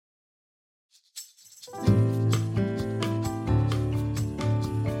Hey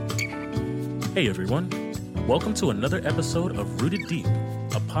everyone, welcome to another episode of Rooted Deep,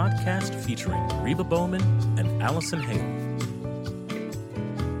 a podcast featuring Reba Bowman and Allison Hale.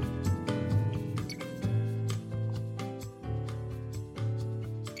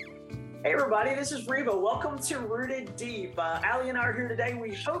 Hey everybody, this is Reba. Welcome to Rooted Deep. Allie and I are here today.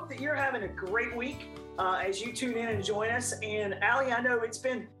 We hope that you're having a great week as you tune in and join us. And Allie, I know it's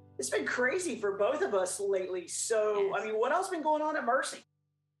been crazy for both of us lately. So, Yes. I mean, what else been going on at Mercy?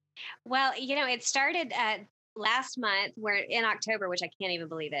 Well, it started last month. We're in October, which I can't even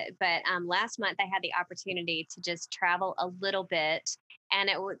believe it. But last month, I had the opportunity to just travel a little bit. And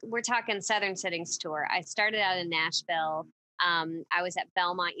we're talking Southern Sittings tour. I started out in Nashville. I was at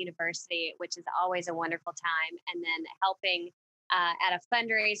Belmont University, which is always a wonderful time. And then helping at a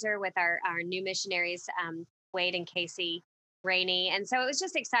fundraiser with our new missionaries, Wade and Casey Rainey. And so it was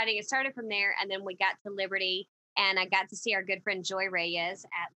just exciting. It started from there. And then we got to Liberty. And I got to see our good friend Joy Reyes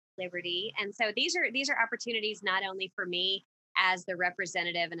at Liberty. And so these are opportunities not only for me as the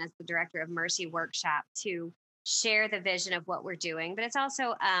representative and as the director of Mercy Workshop to share the vision of what we're doing, but it's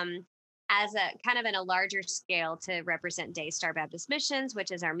also as a kind of in a larger scale to represent Daystar Baptist Missions,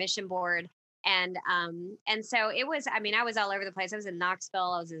 which is our mission board. And so it was, I mean, I was all over the place. I was in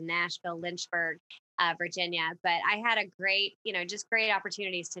Knoxville, I was in Nashville, Lynchburg, Virginia, but I had a great, just great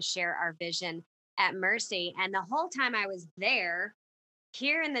opportunities to share our vision at Mercy. And the whole time I was there,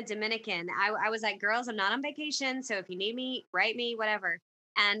 here in the Dominican, I was like, girls, I'm not on vacation. So if you need me, write me, whatever.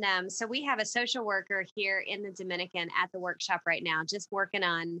 And so we have a social worker here in the Dominican at the workshop right now, just working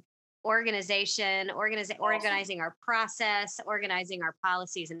on organizing our process, organizing our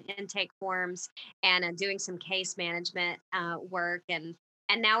policies and intake forms, and doing some case management work. And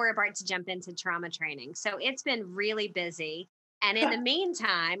now we're about to jump into trauma training. So it's been really busy. And in the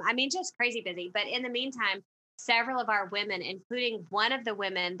meantime, I mean, just crazy busy, but in the meantime, several of our women, including one of the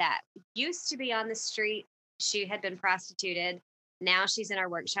women that used to be on the street, she had been prostituted. Now she's in our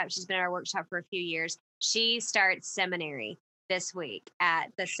workshop. She's been in our workshop for a few years. She starts seminary this week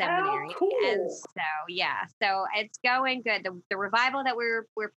at the seminary. How cool. And so it's going good. The revival that we're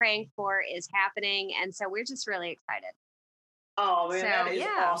praying for is happening. And so we're just really excited. Oh man, that is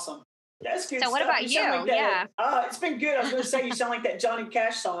awesome. That's good. So what stuff. about you? Like that, it's been good. I was going to say, you sound like that Johnny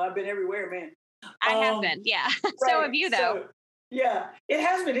Cash song. I've been everywhere, man. I have been, yeah. Right. So have you, though. So, yeah, it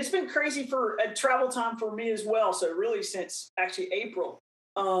has been. It's been crazy for a travel time for me as well. So really since actually April.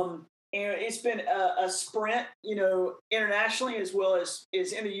 And it's been a sprint, internationally as well as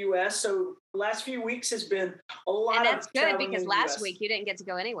in the U.S. So the last few weeks has been a lot and that's of good traveling because in the last US. week you didn't get to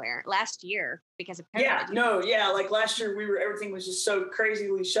go anywhere. Last year because of COVID. Like last year everything was just so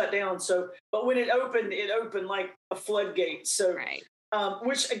crazily shut down. So, but when it opened like a floodgate. So, right.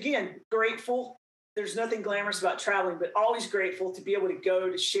 Which again, grateful. There's nothing glamorous about traveling, but always grateful to be able to go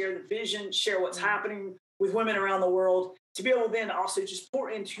to share the vision, share what's happening with women around the world, to be able to then also just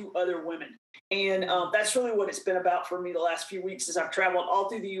pour into other women. And that's really what it's been about for me the last few weeks as I've traveled all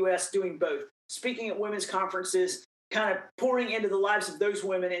through the U.S. doing both, speaking at women's conferences, kind of pouring into the lives of those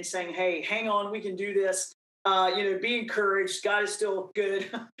women and saying, hey, hang on, we can do this. Be encouraged. God is still good,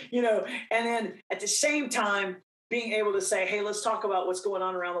 and then at the same time, being able to say, hey, let's talk about what's going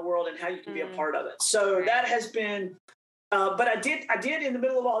on around the world and how you can be a part of it. So that has been, but I did in the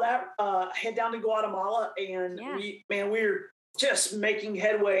middle of all that, head down to Guatemala, and we're just making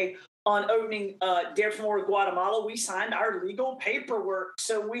headway on opening Dare for More Guatemala. We signed our legal paperwork.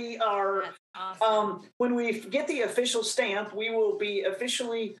 So we are, awesome. When we get the official stamp, we will be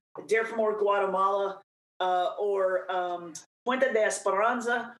officially Dare for More Guatemala, or Puente de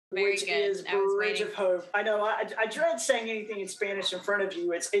Esperanza, which is Bridge of Hope. I know I dread saying anything in Spanish in front of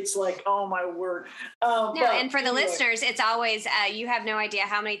you. It's like, oh my word. And for the listeners, it's always, you have no idea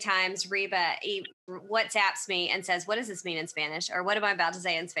how many times Reba WhatsApps me and says, what does this mean in Spanish? Or what am I about to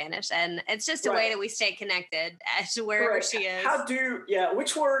say in Spanish? And it's just a way that we stay connected as to wherever she is.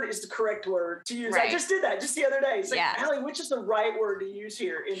 Which word is the correct word to use? Right. I just did that just the other day. It's like, Allie, which is the right word to use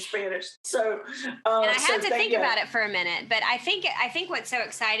here in Spanish? So, and I had to think about it for a minute, but I think what's so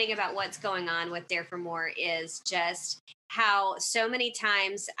exciting about what's going on with Dare for More is just how so many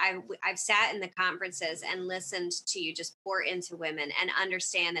times I've sat in the conferences and listened to you just pour into women and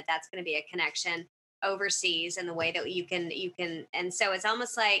understand that that's going to be a connection overseas and the way that you can, and so it's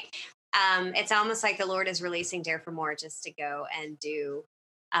almost like the Lord is releasing Dare for More just to go and do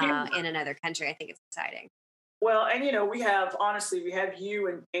in another country. I think it's exciting. Well, and we have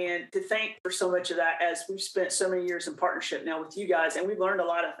you and to thank for so much of that, as we've spent so many years in partnership now with you guys, and we've learned a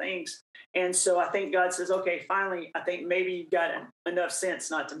lot of things. And so I think God says, okay, finally, I think maybe you've got enough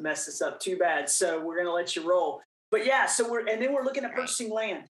sense not to mess this up too bad. So we're going to let you roll. But yeah, then we're looking at purchasing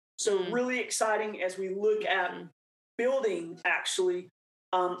land. So really exciting as we look at building actually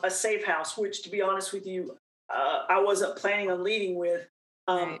a safe house, which, to be honest with you, I wasn't planning on leading with.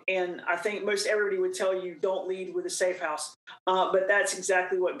 And I think most everybody would tell you don't lead with a safe house. But that's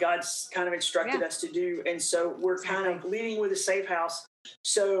exactly what God's kind of instructed us to do. And so we're kind of leading with a safe house.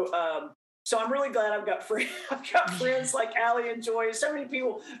 So I'm really glad I've got friends like Allie and Joy, so many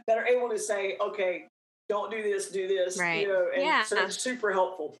people that are able to say, okay, don't do this, do this, so it's super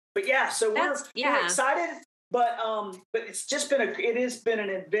helpful. But so we're excited. But it has been an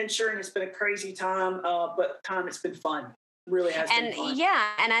adventure, and it's been a crazy time. But it's been fun. Really has been fun.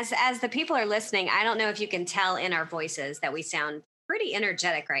 And as the people are listening, I don't know if you can tell in our voices that we sound pretty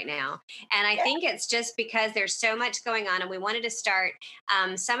energetic right now. And I think it's just because there's so much going on, and we wanted to start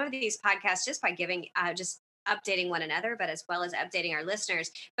some of these podcasts just by giving just updating one another, but as well as updating our listeners.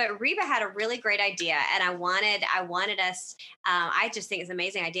 But Reba had a really great idea, and I wanted us, I just think it's an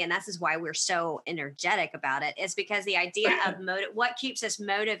amazing idea. And this is why we're so energetic about it, is because the idea of what keeps us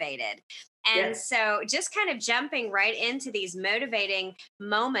motivated. And so just kind of jumping right into these motivating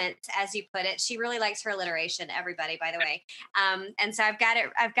moments, as you put it. She really likes her alliteration, everybody, by the way. And so I've got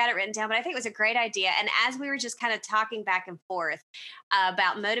it written down, but I think it was a great idea. And as we were just kind of talking back and forth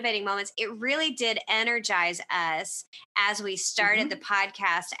about motivating moments, it really did energize us as we started the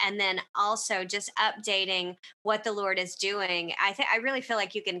podcast, and then also just updating what the Lord is doing. I really feel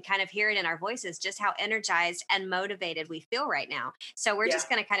like you can kind of hear it in our voices, just how energized and motivated we feel right now. So we're just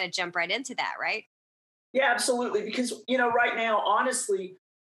going to kind of jump right into that, right? Yeah, absolutely. Because, right now, honestly,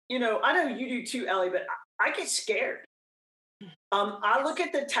 I know you do too, Ellie, but I get scared. I look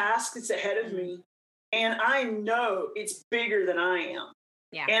at the task that's ahead of me, and I know it's bigger than I am.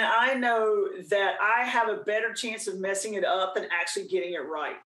 Yeah. And I know that I have a better chance of messing it up than actually getting it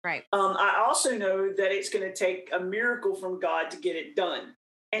right. Right. I also know that it's going to take a miracle from God to get it done.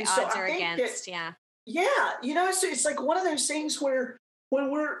 And the odds are against, so it's like one of those things where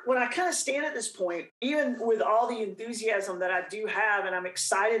when I kind of stand at this point, even with all the enthusiasm that I do have, and I'm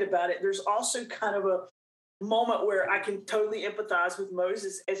excited about it, there's also kind of a moment where I can totally empathize with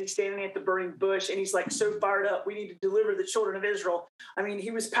Moses as he's standing at the burning bush, and he's like so fired up. We need to deliver the children of Israel. I mean,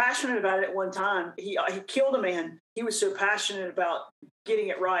 he was passionate about it at one time. He killed a man. He was so passionate about getting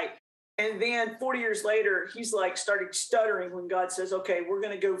it right. And then 40 years later, he's like started stuttering when God says, okay, we're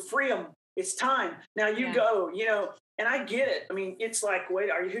going to go free them. It's time. Now you go, and I get it. I mean, it's like, wait,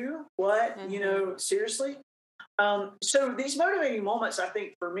 are you who? What? Seriously? So these motivating moments, I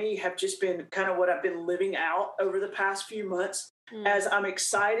think for me, have just been kind of what I've been living out over the past few months as I'm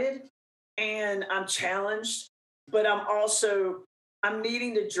excited and I'm challenged, but I'm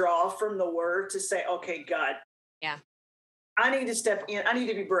needing to draw from the word to say, okay, God, I need to step in. I need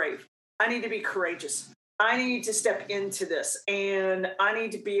to be brave. I need to be courageous. I need to step into this, and I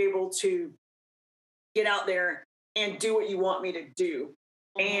need to be able to get out there and do what you want me to do.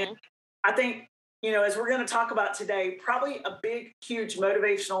 And I think, as we're going to talk about today, probably a big, huge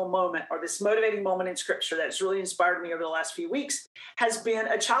motivational moment, or this motivating moment in scripture that's really inspired me over the last few weeks, has been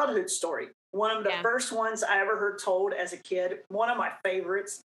a childhood story. One of the first ones I ever heard told as a kid, one of my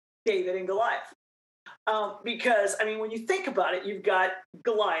favorites, David and Goliath. Because, I mean, when you think about it, you've got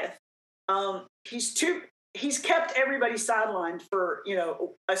Goliath. He's kept everybody sidelined for,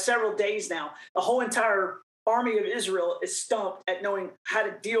 several days now. The whole entire army of Israel is stumped at knowing how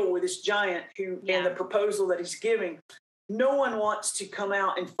to deal with this giant and the proposal that he's giving. No one wants to come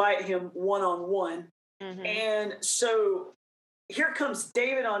out and fight him one-on-one. And so here comes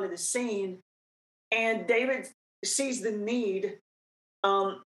David onto the scene, and David sees the need,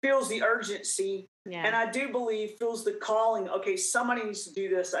 feels the urgency, and I do believe feels the calling. Okay, somebody needs to do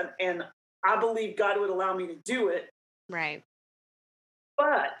this, and I believe God would allow me to do it. Right.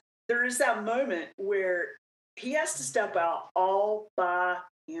 But there is that moment where he has to step out all by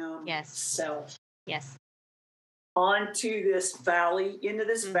himself. Yes. Onto this valley, into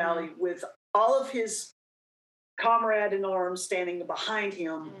this valley with all of his comrade in arms standing behind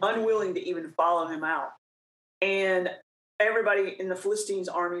him, unwilling to even follow him out. And everybody in the Philistines'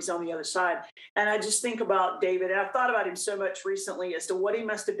 army is on the other side. And I just think about David, and I've thought about him so much recently as to what he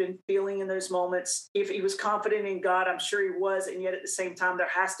must have been feeling in those moments. If he was confident in God, I'm sure he was. And yet at the same time, there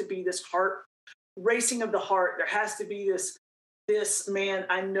has to be this racing of the heart. There has to be this man,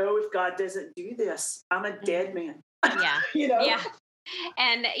 I know if God doesn't do this, I'm a dead man. Yeah. Yeah.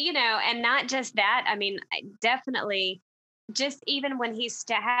 And, and not just that, I mean, definitely just even when he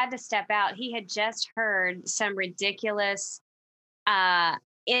had to step out, he had just heard some ridiculous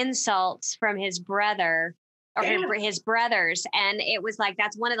insults from his brother or his brothers. And it was like,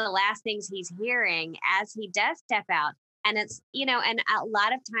 that's one of the last things he's hearing as he does step out. And it's, and a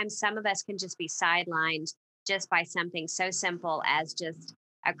lot of times some of us can just be sidelined just by something so simple as just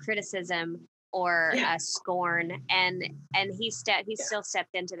a criticism or a scorn. And he still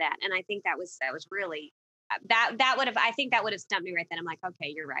stepped into that. And I think that was really, that would have stumped me right then. I'm like,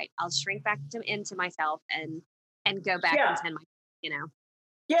 okay, you're right. I'll shrink back into myself and go back and tend my,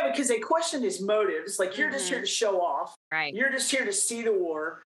 Yeah, because they questioned his motives. Like, you're just here to show off. Right. You're just here to see the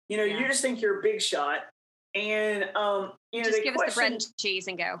war. You just think you're a big shot. And, just they give us the bread and cheese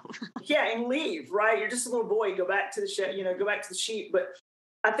and go. and leave, right? You're just a little boy. Go back to the go back to the sheep. But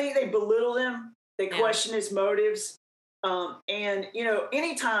I think they belittled him. They question his motives. And,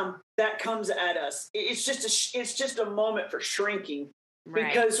 anytime that comes at us, it's just a moment for shrinking.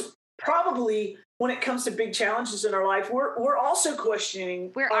 Right. Because probably when it comes to big challenges in our life, we're also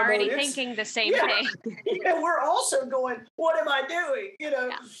questioning. We're already thinking the same thing. Yeah, we're also going, what am I doing? Yeah.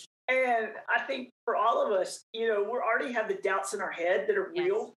 And I think for all of us, we already have the doubts in our head that are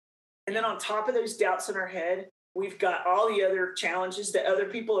real. And then on top of those doubts in our head, we've got all the other challenges that other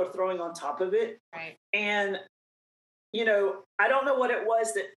people are throwing on top of it. Right. And, I don't know what it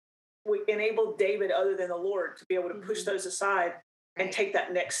was that enabled David other than the Lord to be able to push those aside and take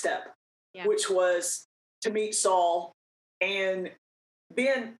that next step, which was to meet Saul. And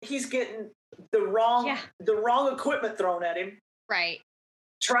then he's getting the wrong equipment thrown at him. Right.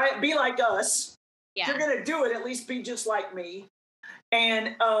 Try it, be like us. Yeah. If you're going to do it, at least be just like me.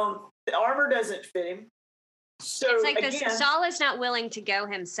 And the armor doesn't fit him. So it's like Saul is not willing to go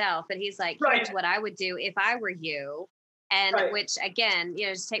himself, but he's like, here's what I would do if I were you. And which, again,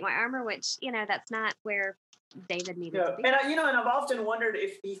 just take my armor, which, that's not where David needed to be. And and I've often wondered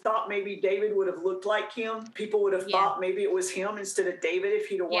if he thought maybe David would have looked like him. People would have thought maybe it was him instead of David if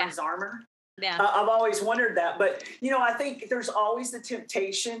he'd have worn his armor. Yeah. I've always wondered that. But, I think there's always the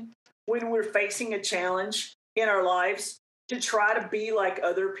temptation when we're facing a challenge in our lives to try to be like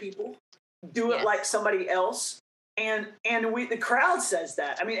other people, do it like somebody else. And the crowd says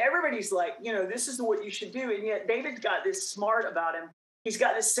that. I mean, everybody's like, this is what you should do. And yet David's got this smart about him. He's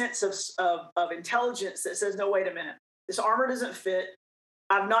got this sense of intelligence that says, no, wait a minute. This armor doesn't fit.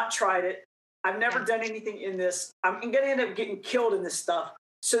 I've not tried it. I've never done anything in this. I'm going to end up getting killed in this stuff.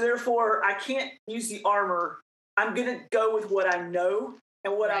 So therefore, I can't use the armor. I'm going to go with what I know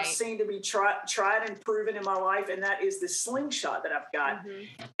and what I've seen to be tried and proven in my life. And that is the slingshot that I've got.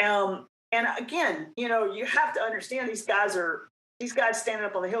 And again, you have to understand these guys standing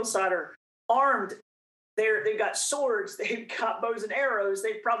up on the hillside are armed. They've got swords. They've got bows and arrows.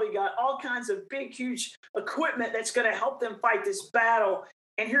 They've probably got all kinds of big, huge equipment that's going to help them fight this battle.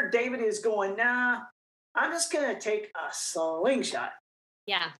 And here David is going, nah, I'm just going to take a slingshot.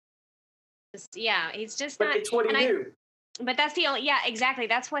 Yeah. He's just but it's what he knew. But that's the only, exactly.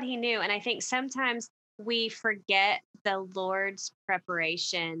 That's what he knew. And I think sometimes we forget the Lord's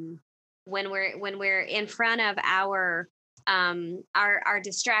preparation when we're in front of our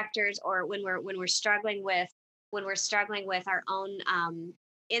distractors, or when we're struggling with our own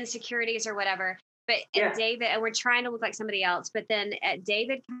insecurities or whatever. But David, and we're trying to look like somebody else. But then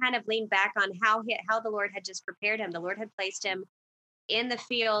David kind of leaned back on how the Lord had just prepared him. The Lord had placed him in the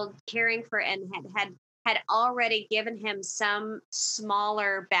field caring for, and had already given him some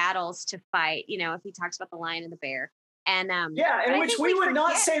smaller battles to fight. If he talks about the lion and the bear. And in which we would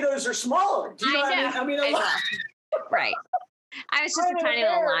not say those are smaller. Do you know what I mean? Right. I was just a tiny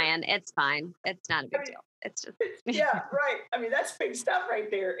little lion. It's fine. It's not a big deal. It's just right. I mean, that's big stuff right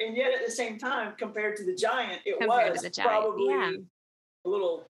there. And yet at the same time, compared to the giant, it was probably a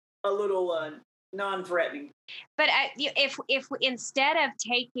little non-threatening. But if instead of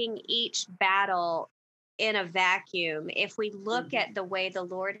taking each battle in a vacuum, if we look at the way the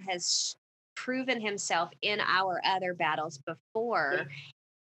Lord has proven himself in our other battles before,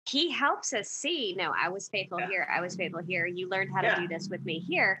 he helps us see, no, I was faithful here. I was faithful here. You learned how to do this with me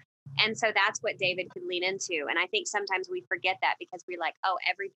here. And so that's what David could lean into. And I think sometimes we forget that because we're like, oh,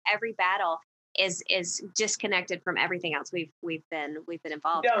 every battle is disconnected from everything else we've been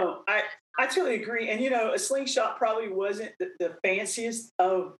involved in. No, I totally agree. And a slingshot probably wasn't the fanciest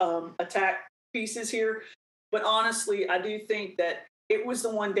of attack pieces here, but honestly, I do think that it was the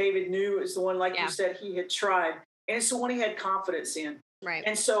one David knew. It was the one, like you said, he had tried, and it's the one he had confidence in. Right.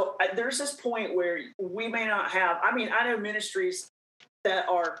 And so there's this point where we may not have. I mean, I know ministries that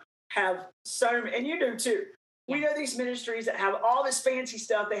have so, and you do too, we know these ministries that have all this fancy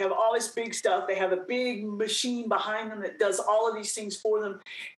stuff. They have all this big stuff. They have a big machine behind them that does all of these things for them.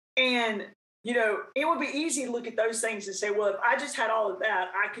 And, you know, it would be easy to look at those things and say, well, if I just had all of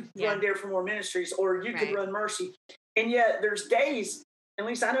that, I could run Dare for More Ministries, or you could run Mercy. And yet there's days, at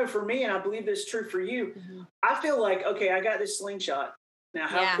least I know for me, and I believe this is true for you, I feel like, okay, I got this slingshot. Now,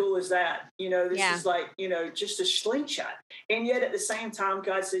 how cool is that? You know, this is like, you know, just a slingshot. And yet at the same time,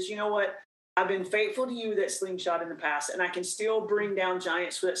 God says, you know what? I've been faithful to you with that slingshot in the past, and I can still bring down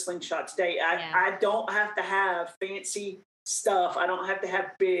giants with that slingshot today. I don't have to have fancy stuff. I don't have to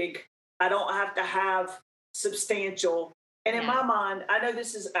have big. I don't have to have substantial. And in my mind, I know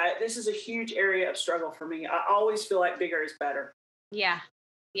this is a huge area of struggle for me. I always feel like bigger is better. Yeah.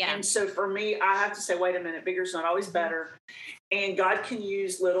 Yeah. And so for me, I have to say, wait a minute, bigger is not always better. And God can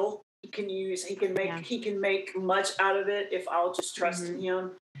use little. He can make much out of it if I'll just trust in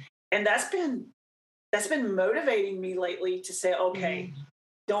him. And that's been motivating me lately to say, okay,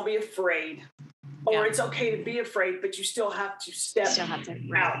 don't be afraid. Or it's okay to be afraid, but you still have to step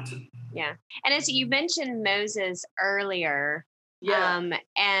out. Yeah. And as you mentioned Moses earlier, and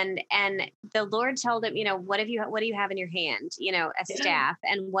the Lord told him, you know, what do you have in your hand? You know, a staff.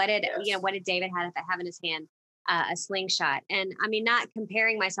 And what did David have in his hand? A slingshot. And I mean, not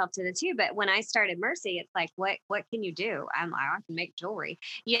comparing myself to the two, but when I started Mercy, it's like, what can you do? I can make jewelry,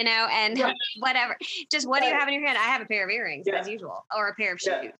 you know, and whatever. Just what do you have in your hand? I have a pair of earrings as usual, or a pair of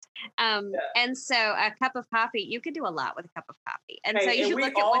shoes. And so a cup of coffee, you could do a lot with a cup of coffee. And so you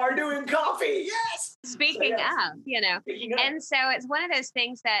look at are doing coffee. Yes. Speaking of, you know, and so it's one of those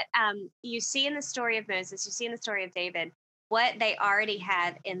things that you see in the story of Moses, you see in the story of David, what they already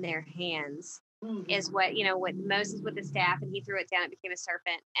had in their hands. Is what, you know, what Moses with the staff, and he threw it down, it became a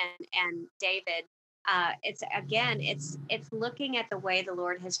serpent, and David, it's looking at the way the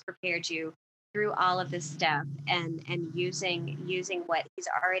Lord has prepared you through all of this stuff, and using what he's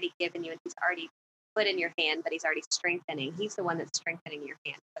already given you and he's already put in your hand, but he's already strengthening. He's the one that's strengthening your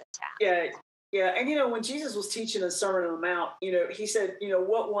hand for the task. Yeah. And, you know, when Jesus was teaching the Sermon on the Mount, you know, he said, you know,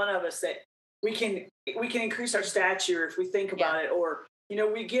 what one of us that we can increase our stature if we think about it, or, you know,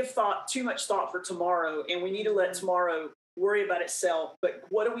 we give too much thought for tomorrow, and we need to let tomorrow worry about itself. But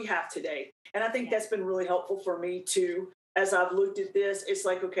what do we have today? And I think that's been really helpful for me too. As I've looked at this, it's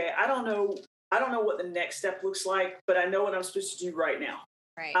like, okay, I don't know what the next step looks like, but I know what I'm supposed to do right now.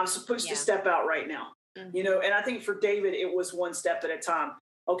 Right. I'm supposed to step out right now. You know, and I think for David, it was one step at a time.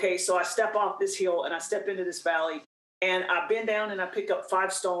 Okay, so I step off this hill and I step into this valley, and I bend down and I pick up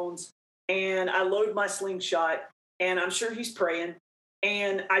 5 stones and I load my slingshot, and I'm sure he's praying.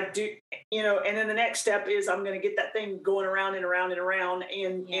 And I do, you know, and then the next step is I'm going to get that thing going around and around and around,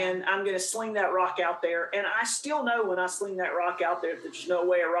 and I'm going to sling that rock out there. And I still know when I sling that rock out there, there's no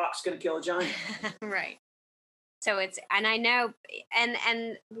way a rock's going to kill a giant. Right. So and I know,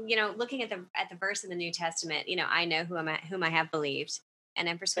 and you know, looking at the verse in the New Testament, you know, I know whom I have believed, and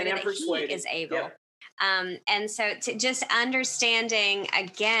I'm persuaded that he is able. Yep. And so to just understanding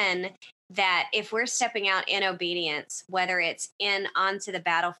again, that if we're stepping out in obedience, whether it's onto the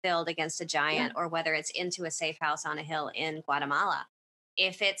battlefield against a giant, or whether it's into a safe house on a hill in Guatemala,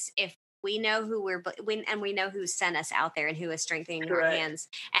 if we know we know who sent us out there and who is strengthening our hands,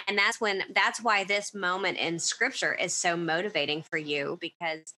 and that's why this moment in Scripture is so motivating for you,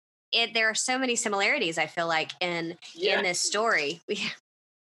 because there are so many similarities, I feel like, in this story.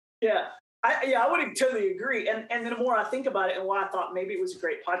 I would totally agree. And the more I think about it, and why I thought maybe it was a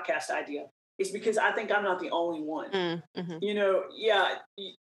great podcast idea, is because I think I'm not the only one. You know,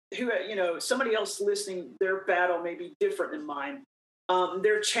 you know, somebody else listening, their battle may be different than mine.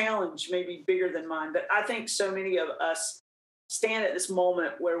 Their challenge may be bigger than mine. But I think so many of us stand at this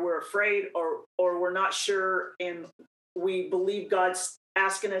moment where we're afraid, or we're not sure, and we believe God's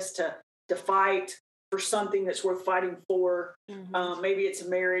asking us to fight for something that's worth fighting for. Maybe it's a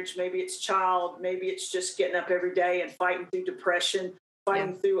marriage, maybe it's a child, maybe it's just getting up every day and fighting through depression,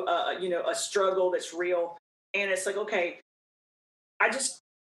 fighting through a struggle that's real. And it's like, okay, I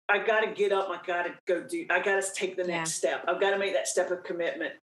got to get up. I got to take the next step. I've got to make that step of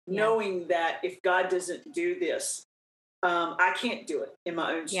commitment, knowing that if God doesn't do this, I can't do it in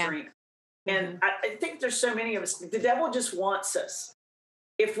my own strength. And I think there's so many of us, the devil just wants us,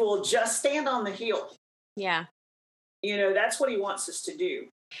 if we'll just stand on the hill. Yeah. You know, that's what he wants us to do.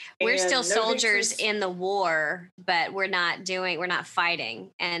 We're still soldiers in the war, but we're not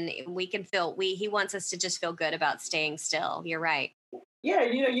fighting. And he wants us to just feel good about staying still. You're right. Yeah.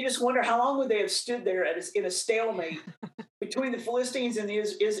 You know, you just wonder how long would they have stood there in a stalemate between the Philistines and the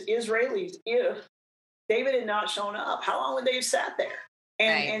Israelis if David had not shown up. How long would they have sat there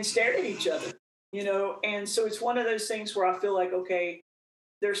and stared at each other? And so it's one of those things where I feel like, okay,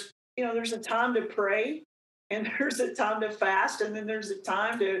 there's a time to pray, and there's a time to fast, and then there's a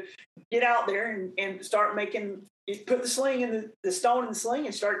time to get out there and start put the sling in the stone in the sling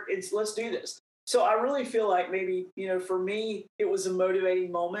and let's do this. So I really feel like maybe, for me, it was a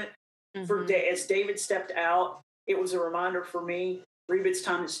motivating moment as David stepped out. It was a reminder for me, Reba, it's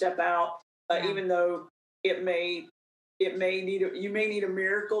time to step out, even though you may need a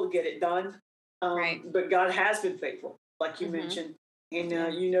miracle to get it done. Right. But God has been faithful, like you mentioned, and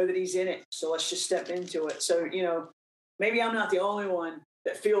that He's in it. So let's just step into it. So, maybe I'm not the only one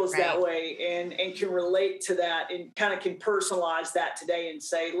that feels that way and can relate to that and kind of can personalize that today and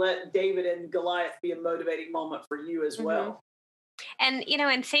say, let David and Goliath be a motivating moment for you as well. And,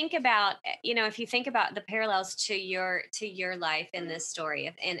 and think about, if you think about the parallels to your life in this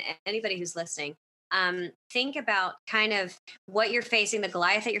story, and anybody who's listening, think about kind of what you're facing, the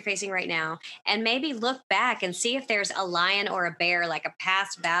Goliath that you're facing right now, and maybe look back and see if there's a lion or a bear, like a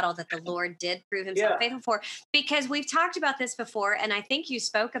past battle that the Lord did prove Himself faithful for. Because we've talked about this before, and I think you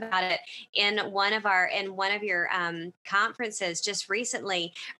spoke about it in one of your conferences just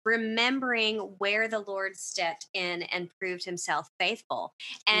recently, remembering where the Lord stepped in and proved Himself faithful.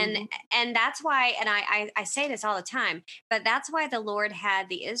 And that's why, and I say this all the time, but that's why the Lord had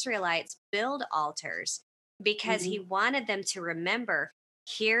the Israelites build altars, because He wanted them to remember,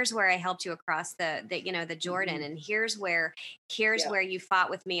 here's where I helped you across the Jordan, and here's where you fought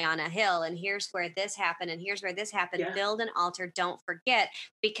with me on a hill, and here's where this happened, and here's where this happened. Build an altar, don't forget,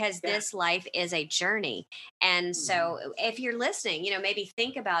 because this life is a journey. And so if you're listening, maybe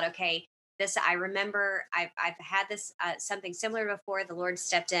think about, okay, this, I remember I've had this something similar before. The Lord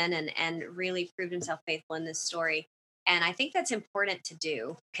stepped in and really proved Himself faithful in this story. And I think that's important to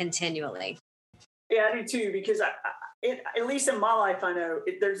do continually. Yeah, I do too, because at least in my life, I know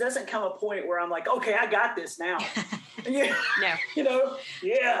there doesn't come a point where I'm like, okay, I got this now. No.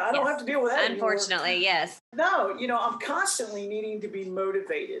 I don't have to deal with that Unfortunately, anymore. yes. No, I'm constantly needing to be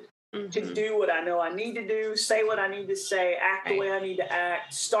motivated to do what I know I need to do, say what I need to say, act the way I need to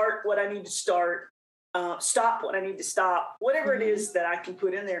act, start what I need to start, stop what I need to stop, whatever it is that I can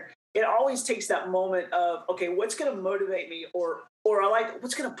put in there. It always takes that moment of, okay, what's going to motivate me, or I like,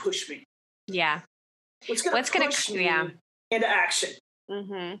 what's going to push me? Yeah. What's going to push me into action?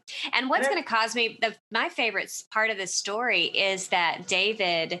 And what's going to cause me, my favorite part of this story is that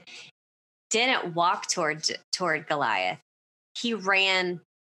David didn't walk toward Goliath. He ran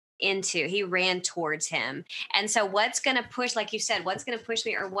towards him. And so what's going to push, like you said, what's going to push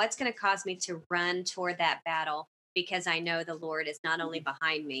me, or what's going to cause me to run toward that battle? Because I know the Lord is not only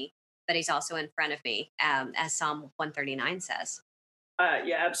behind me, but He's also in front of me, as Psalm 139 says.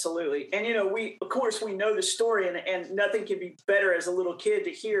 Yeah, absolutely. And, we know the story, and nothing can be better as a little kid to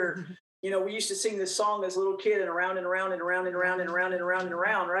hear. We used to sing this song as a little kid, and around and around and around and around and around and around and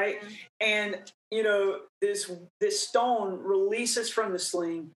around, right? And, this stone releases from the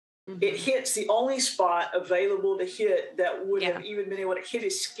sling. It hits the only spot available to hit that would have even been able to hit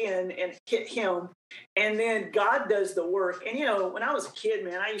his skin and hit him. And then God does the work. And, when I was a kid,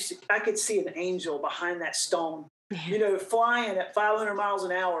 man, I could see an angel behind that stone, flying at 500 miles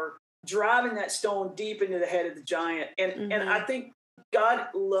an hour, driving that stone deep into the head of the giant. And I think God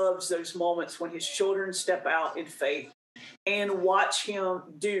loves those moments when His children step out in faith and watch Him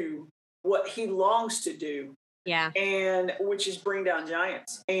do what He longs to do. Yeah. And which is bring down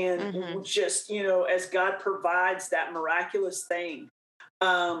giants. And just, as God provides that miraculous thing.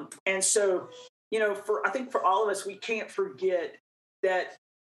 And so, I think for all of us, we can't forget that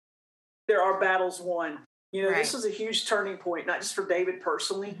there are battles won. This was a huge turning point, not just for David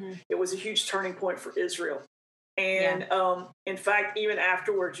personally. It was a huge turning point for Israel. And in fact, even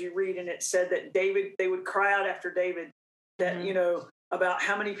afterwards, you read, and it said that they would cry out after David that, about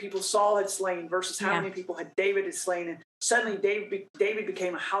how many people Saul had slain versus how many people David had slain. And suddenly David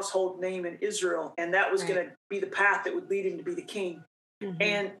became a household name in Israel. And that was going to be the path that would lead him to be the king.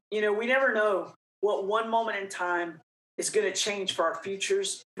 And, we never know what one moment in time is going to change for our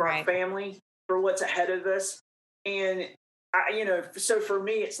futures, for our family, for what's ahead of us. And, so for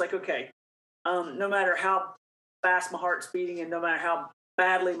me, it's like, okay, no matter how fast my heart's beating and no matter how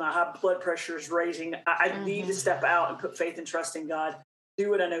badly my high blood pressure is raising, I need to step out and put faith and trust in God,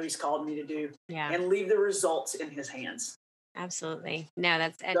 do what I know He's called me to do, and leave the results in His hands. Absolutely. No,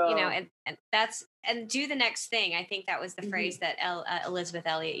 that's, and and do the next thing. I think that was the phrase that Elizabeth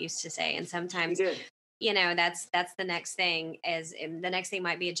Elliot used to say. And sometimes that's the next thing. The next thing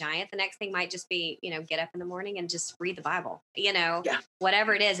might be a giant. The next thing might just be, get up in the morning and just read the Bible.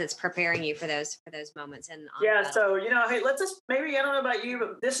 Whatever it is, it's preparing you for those moments. And so hey, maybe, I don't know about you,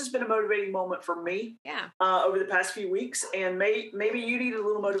 but this has been a motivating moment for me. Over the past few weeks, and maybe you need a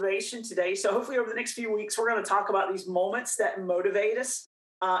little motivation today. So hopefully over the next few weeks, we're going to talk about these moments that motivate us.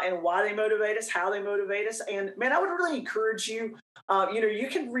 And why they motivate us, how they motivate us. And man, I would really encourage you, you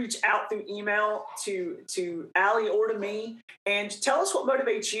can reach out through email to Allie or to me and tell us what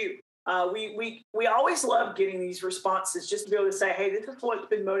motivates you. We always love getting these responses just to be able to say, hey, this is what's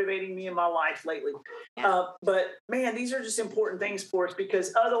been motivating me in my life lately. But man, these are just important things for us,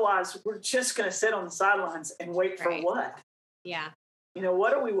 because otherwise we're just going to sit on the sidelines and wait for what? Yeah.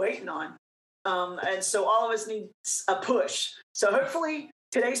 What are we waiting on? And so all of us need a push. So hopefully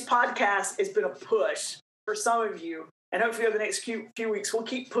today's podcast has been a push for some of you, and hopefully over the next few weeks, we'll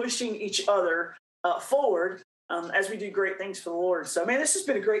keep pushing each other forward as we do great things for the Lord. So, man, this has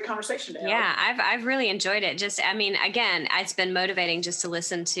been a great conversation today. Yeah, I've really enjoyed it. Again, it's been motivating just to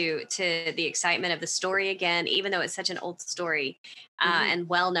listen to the excitement of the story again, even though it's such an old story and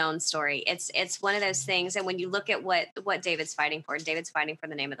well-known story. It's one of those things. And when you look at what David's fighting for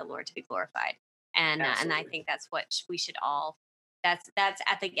the name of the Lord to be glorified. And I think that's what we should all, that's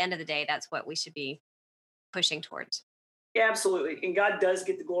at the end of the day, that's what we should be pushing towards. Yeah, absolutely. And God does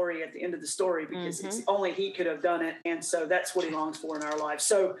get the glory at the end of the story, because it's only He could have done it. And so that's what He longs for in our lives.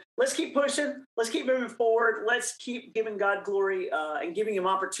 So let's keep pushing. Let's keep moving forward. Let's keep giving God glory and giving Him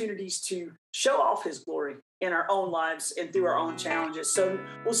opportunities to show off His glory in our own lives and through our own challenges. So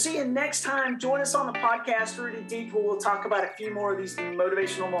we'll see you next time. Join us on the podcast, Rooted Deep, where we'll talk about a few more of these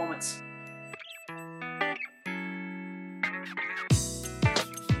motivational moments.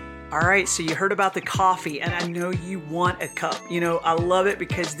 All right, so you heard about the coffee, and I know you want a cup. I love it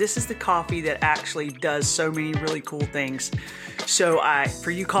because this is the coffee that actually does so many really cool things. So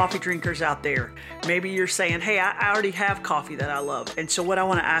for you coffee drinkers out there, maybe you're saying, hey, I already have coffee that I love. And so what I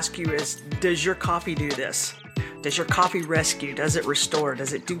want to ask you is, does your coffee do this? Does your coffee rescue? Does it restore?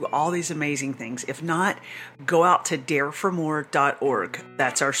 Does it do all these amazing things? If not, go out to dareformore.org.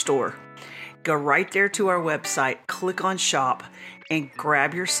 That's our store. Go right there to our website, click on shop, and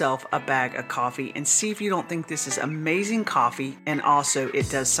grab yourself a bag of coffee and see if you don't think this is amazing coffee, and also it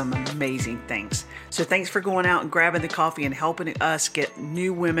does some amazing things. So thanks for going out and grabbing the coffee and helping us get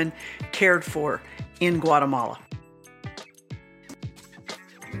new women cared for in Guatemala.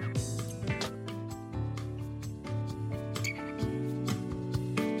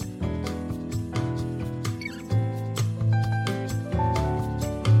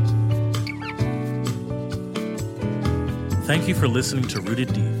 Thank you for listening to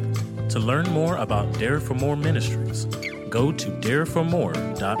Rooted Deep. To learn more about Dare for More Ministries, go to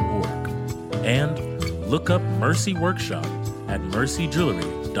dareformore.org and look up Mercy Workshop at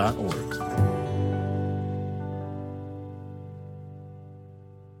mercyjewelry.org.